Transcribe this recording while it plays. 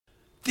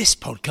This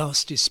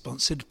podcast is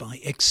sponsored by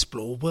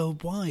Explore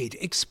Worldwide.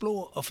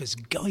 Explore offers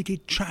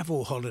guided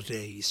travel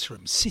holidays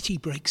from city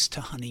breaks to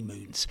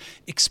honeymoons.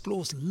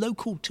 Explore's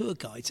local tour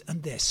guides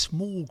and their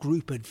small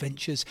group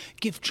adventures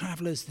give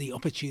travellers the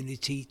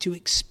opportunity to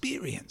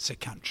experience a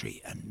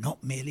country and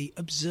not merely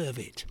observe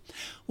it.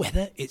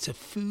 Whether it's a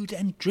food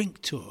and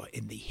drink tour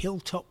in the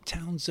hilltop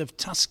towns of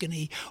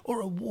Tuscany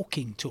or a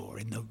walking tour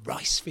in the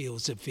rice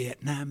fields of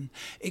Vietnam,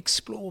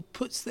 Explore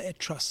puts their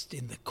trust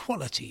in the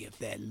quality of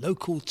their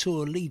local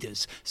tour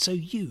leaders so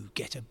you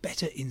get a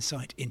better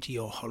insight into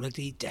your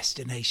holiday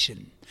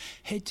destination.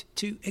 Head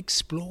to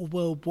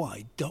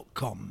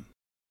exploreworldwide.com.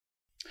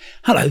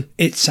 Hello,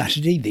 it's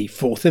Saturday the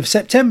 4th of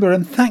September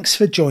and thanks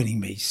for joining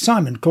me,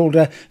 Simon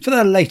Calder, for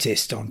the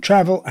latest on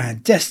travel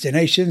and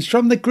destinations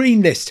from the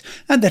Green List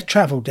and the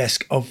travel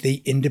desk of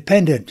The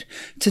Independent.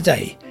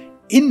 Today,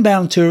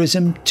 inbound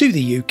tourism to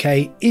the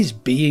UK is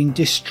being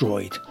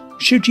destroyed.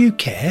 Should you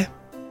care?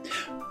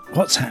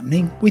 What's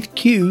happening with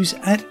queues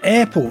at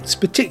airports,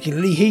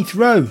 particularly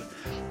Heathrow?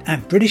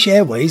 And British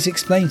Airways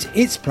explains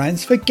its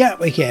plans for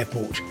Gatwick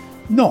Airport.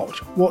 Not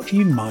what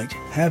you might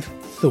have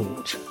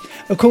thought.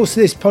 Of course,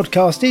 this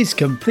podcast is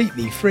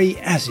completely free,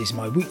 as is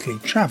my weekly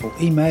travel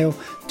email.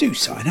 Do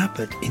sign up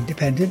at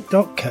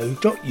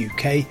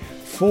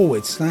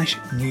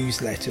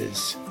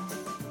independent.co.uk/newsletters.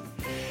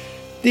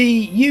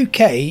 The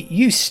UK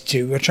used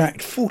to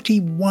attract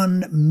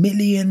 41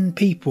 million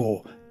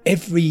people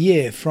every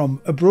year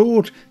from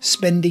abroad,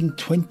 spending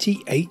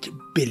 £28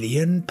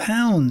 billion.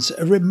 A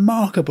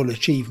remarkable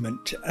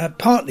achievement,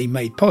 partly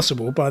made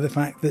possible by the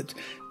fact that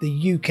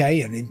the UK,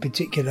 and in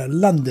particular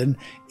London,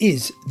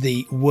 is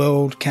the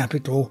world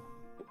capital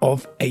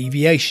of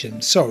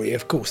aviation. Sorry,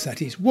 of course,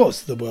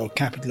 was the world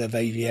capital of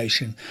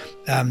aviation.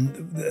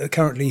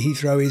 Currently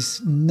Heathrow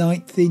is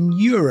 9th in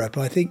Europe.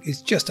 I think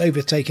it's just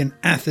overtaken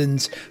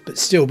Athens, but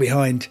still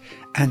behind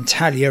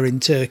Antalya in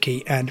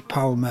Turkey and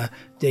Palma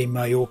de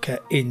Mallorca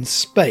in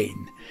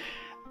Spain.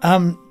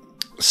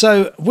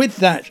 So with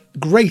that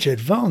great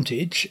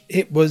advantage,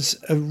 it was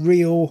a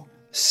real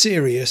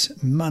serious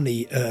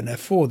money earner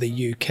for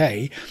the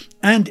UK.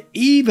 And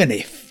even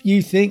if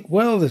you think,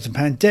 well, there's a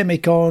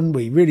pandemic on,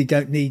 we really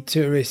don't need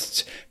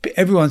tourists, but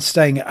everyone's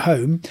staying at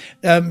home,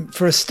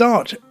 for a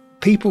start,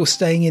 people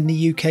staying in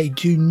the UK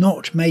do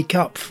not make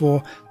up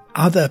for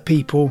other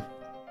people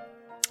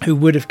who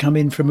would have come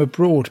in from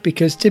abroad,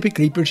 because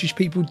typically British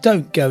people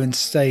don't go and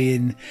stay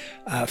in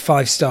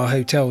five-star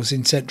hotels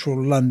in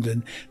central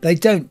London. They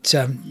don't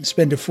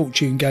spend a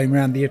fortune going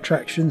around the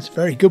attractions,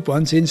 very good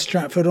ones, in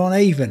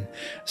Stratford-on-Avon.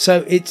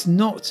 So it's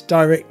not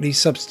directly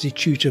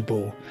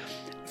substitutable.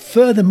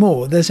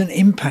 Furthermore, there's an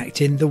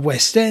impact in the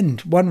West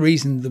End. One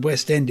reason the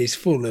West End is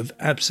full of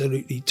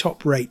absolutely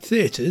top-rate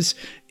theatres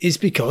is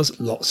because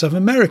lots of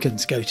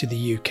Americans go to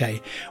the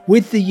UK.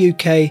 With the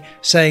UK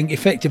saying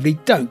effectively,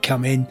 don't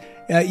come in,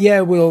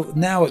 we'll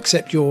now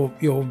accept your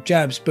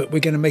jabs, but we're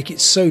going to make it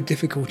so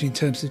difficult in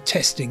terms of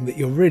testing that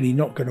you're really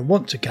not going to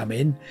want to come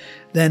in,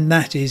 then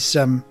that is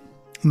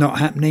not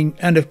happening.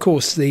 And of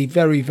course, the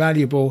very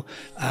valuable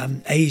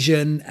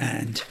Asian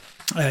and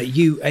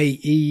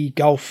UAE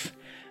Gulf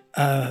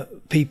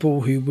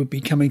people who would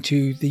be coming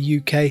to the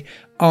UK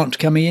aren't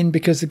coming in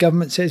because the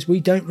government says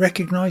we don't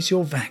recognise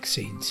your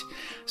vaccines.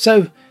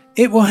 So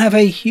it will have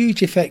a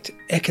huge effect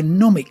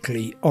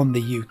economically on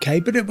the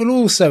UK, but it will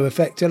also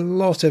affect a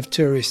lot of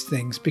tourist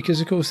things because,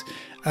 of course,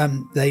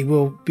 they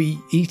will be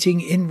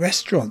eating in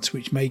restaurants,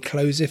 which may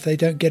close if they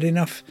don't get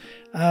enough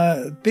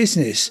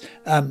business.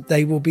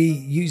 They will be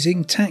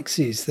using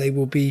taxis. They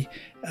will be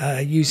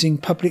using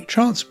public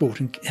transport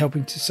and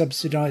helping to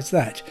subsidise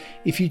that.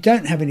 If you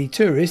don't have any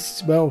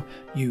tourists, well,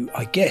 you,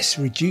 I guess,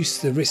 reduce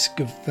the risk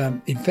of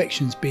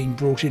infections being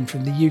brought in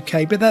from the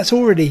UK, but that's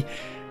already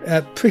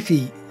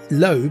pretty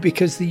low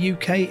because the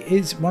UK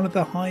is one of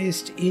the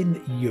highest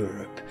in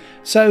Europe.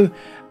 So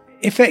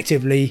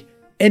effectively,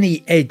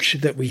 any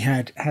edge that we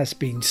had has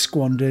been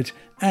squandered,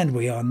 and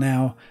we are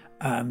now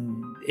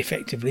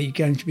effectively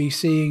going to be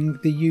seeing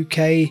the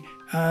UK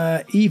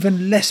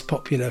even less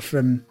popular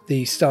from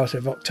the start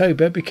of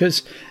October,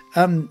 because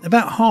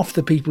about half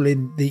the people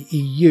in the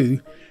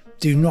EU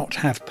do not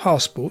have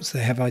passports,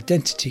 they have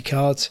identity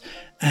cards,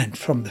 and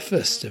from the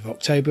 1st of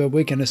October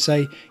we're going to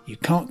say you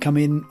can't come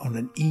in on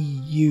an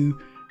EU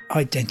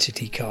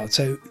identity card.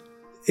 So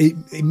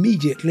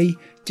immediately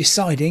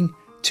deciding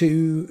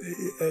to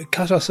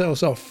cut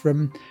ourselves off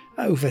from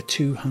over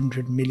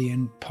 200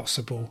 million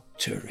possible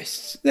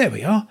tourists. There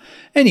we are.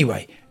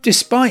 Anyway,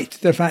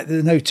 despite the fact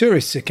that no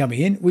tourists are coming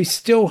in, we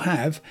still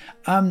have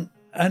an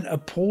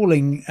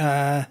appalling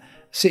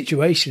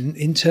situation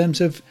in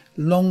terms of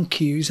long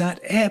queues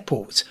at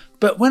airports.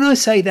 But when I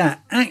say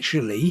that,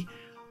 actually,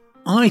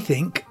 I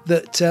think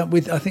that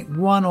with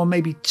one or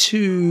maybe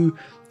two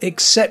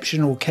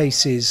exceptional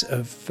cases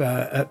of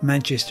at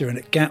Manchester and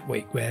at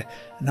Gatwick, where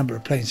a number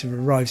of planes have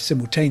arrived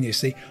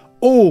simultaneously,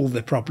 all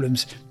the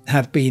problems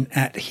have been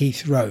at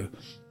Heathrow.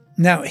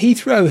 Now,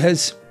 Heathrow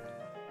has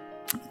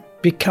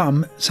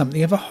become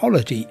something of a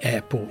holiday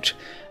airport.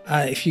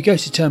 If you go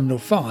to Terminal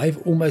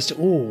 5, almost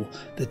all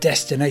the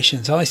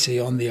destinations I see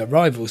on the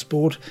arrivals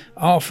board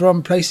are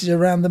from places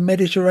around the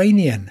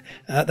Mediterranean.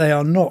 They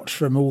are not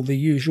from all the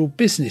usual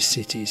business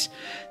cities.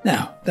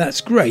 Now, that's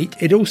great.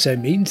 It also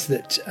means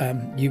that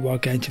you are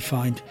going to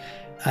find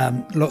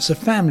lots of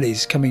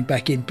families coming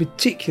back in,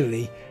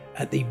 particularly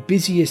at the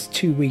busiest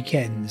 2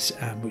 weekends,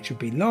 which would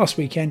be last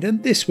weekend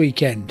and this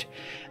weekend.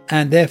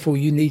 And therefore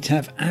you need to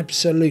have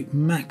absolute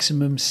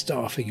maximum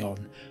staffing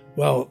on.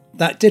 Well,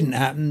 that didn't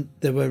happen.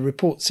 There were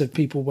reports of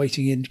people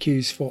waiting in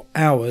queues for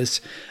hours.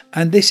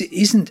 And this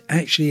isn't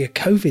actually a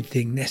COVID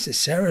thing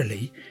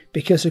necessarily,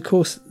 because, of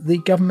course, the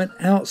government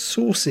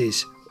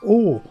outsources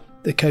all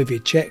the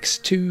COVID checks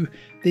to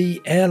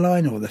the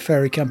airline or the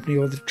ferry company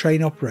or the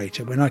train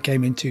operator. When I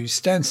came into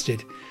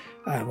Stansted,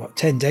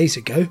 10 days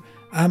ago,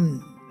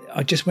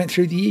 I just went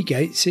through the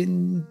e-gates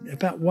in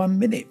about 1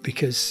 minute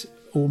because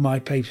all my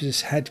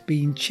papers had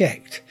been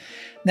checked.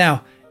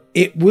 Now,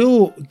 it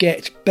will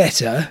get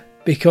better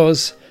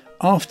because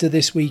after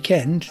this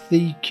weekend,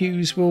 the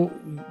queues will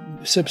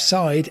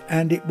subside,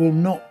 and it will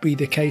not be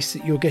the case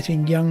that you're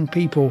getting young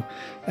people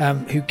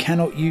who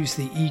cannot use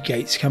the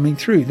e-gates coming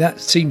through.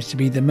 That seems to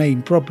be the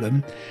main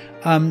problem,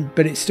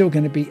 but it's still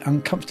going to be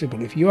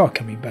uncomfortable if you are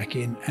coming back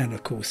in, and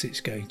of course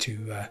it's going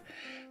to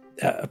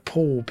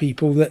appall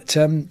people that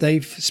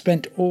they've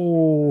spent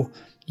all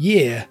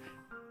year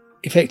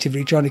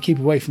effectively trying to keep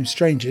away from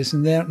strangers,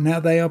 and now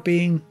they are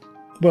being,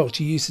 well,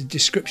 to use the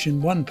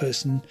description one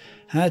person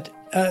had,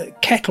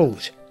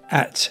 kettled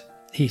at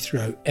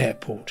Heathrow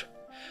Airport.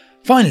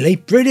 Finally,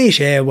 British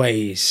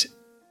Airways,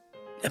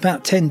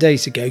 about 10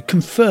 days ago,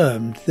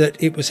 confirmed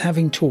that it was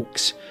having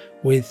talks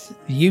with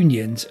the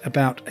unions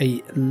about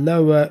a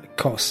lower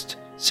cost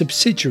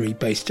subsidiary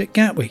based at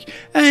Gatwick.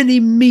 And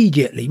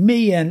immediately,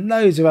 me and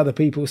loads of other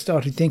people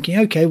started thinking,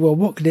 okay, well,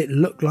 what could it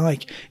look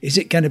like? Is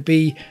it going to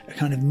be a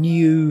kind of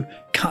new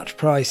cut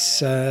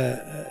price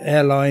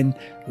airline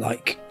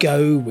like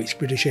Go, which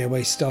British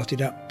Airways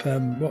started up,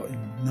 in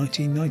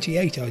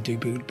 1998, I do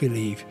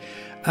believe.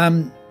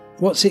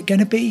 What's it going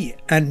to be?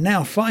 And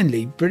now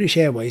finally, British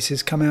Airways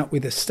has come out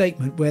with a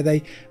statement where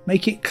they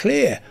make it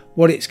clear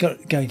what it's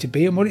going to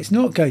be and what it's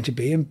not going to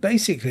be. And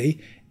basically,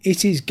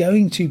 it is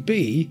going to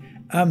be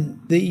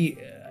the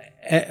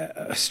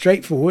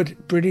straightforward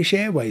British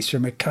Airways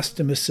from a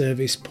customer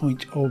service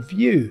point of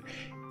view.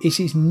 It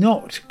is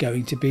not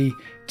going to be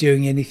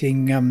doing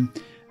anything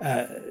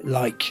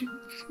like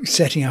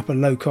setting up a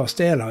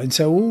low-cost airline.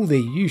 So all the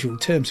usual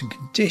terms and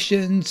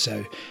conditions.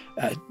 So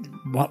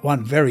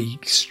one very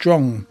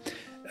strong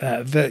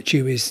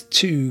virtue is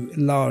 2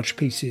 large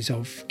pieces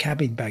of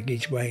cabin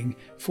baggage weighing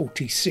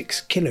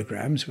 46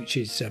 kilograms, which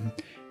is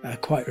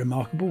quite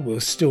remarkable, will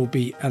still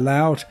be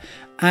allowed.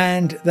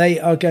 And they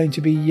are going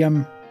to be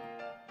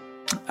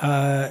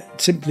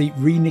simply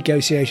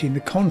renegotiating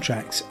the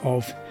contracts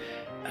of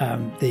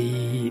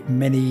the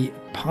many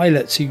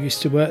pilots who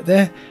used to work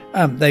there.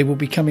 They will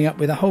be coming up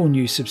with a whole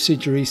new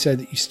subsidiary so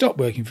that you stop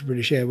working for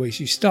British Airways,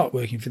 you start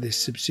working for this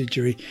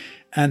subsidiary,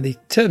 and the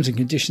terms and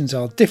conditions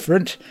are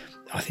different.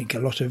 I think a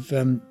lot of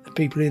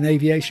people in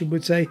aviation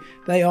would say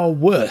they are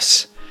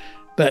worse.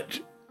 But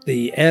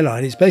the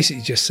airline is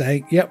basically just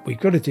saying, yep, we've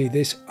got to do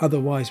this,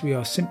 otherwise we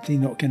are simply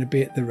not going to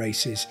be at the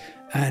races.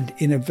 And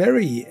in a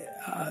very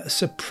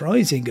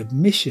surprising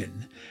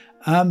admission,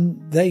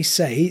 they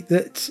say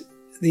that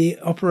the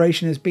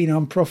operation has been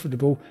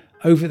unprofitable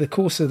over the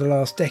course of the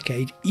last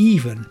decade,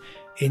 even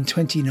in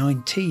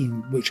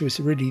 2019, which was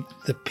really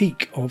the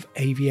peak of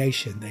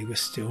aviation. They were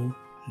still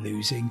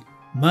losing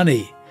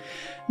money.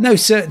 No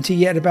certainty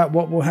yet about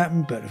what will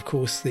happen, but of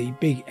course the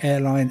big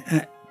airline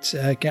at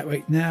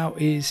Gatwick now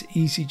is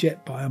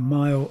EasyJet by a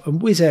mile,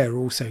 and Wizz Air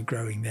also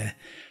growing there.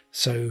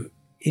 So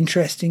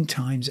interesting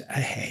times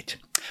ahead.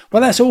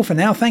 Well, that's all for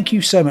now. Thank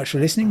you so much for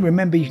listening.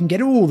 Remember, you can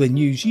get all the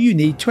news you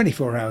need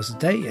 24 hours a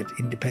day at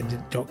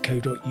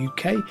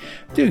independent.co.uk.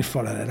 Do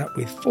follow that up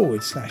with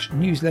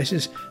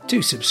 /newsletters.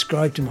 Do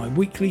subscribe to my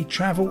weekly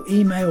travel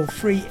email,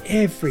 free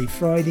every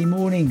Friday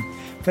morning.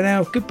 For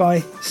now,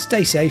 goodbye,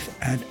 stay safe,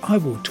 and I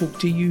will talk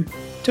to you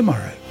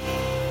tomorrow.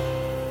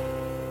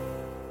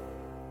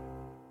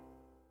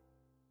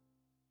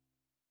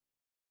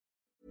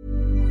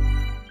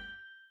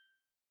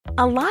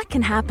 A lot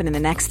can happen in the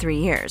next 3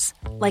 years.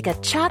 Like a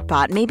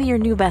chatbot may be your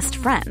new best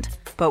friend.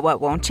 But what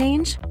won't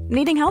change?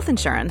 Needing health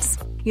insurance.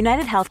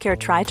 United Healthcare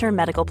Tri-Term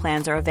Medical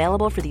Plans are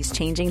available for these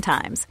changing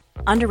times.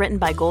 Underwritten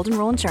by Golden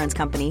Rule Insurance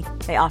Company,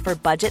 they offer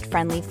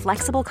budget-friendly,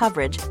 flexible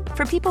coverage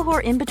for people who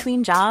are in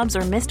between jobs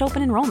or missed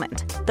open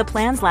enrollment. The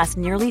plans last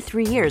nearly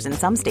 3 years in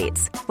some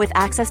states, with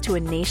access to a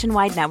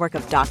nationwide network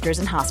of doctors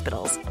and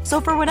hospitals.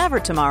 So for whatever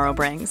tomorrow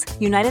brings,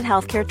 United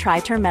Healthcare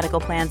Tri-Term Medical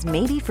Plans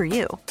may be for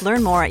you.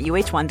 Learn more at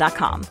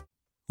uh1.com.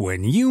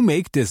 When you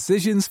make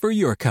decisions for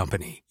your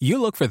company,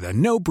 you look for the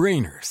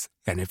no-brainers.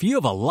 And if you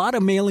have a lot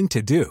of mailing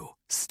to do,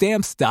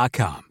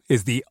 Stamps.com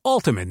is the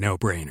ultimate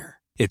no-brainer.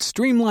 It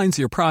streamlines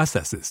your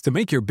processes to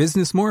make your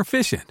business more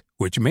efficient,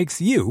 which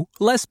makes you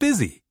less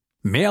busy.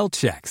 Mail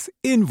checks,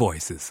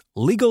 invoices,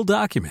 legal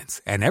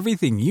documents, and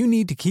everything you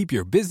need to keep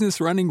your business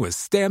running with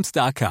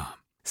Stamps.com.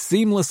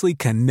 Seamlessly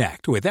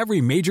connect with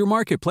every major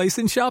marketplace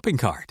and shopping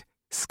cart.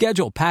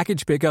 Schedule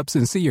package pickups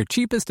and see your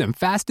cheapest and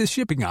fastest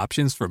shipping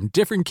options from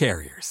different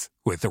carriers,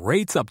 with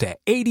rates up to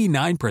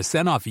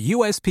 89% off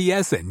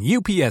USPS and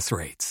UPS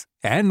rates.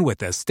 And with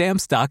the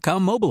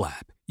Stamps.com mobile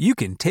app, you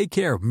can take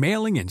care of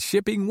mailing and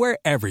shipping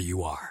wherever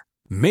you are.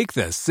 Make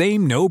the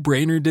same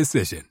no-brainer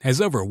decision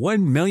as over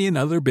 1 million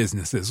other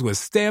businesses with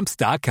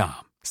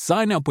Stamps.com.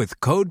 Sign up with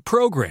code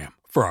PROGRAM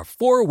for a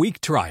 4-week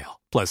trial,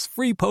 plus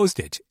free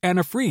postage and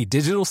a free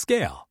digital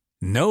scale.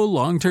 No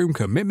long-term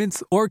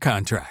commitments or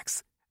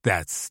contracts.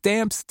 That's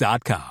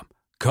Stamps.com.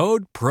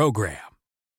 Code PROGRAM.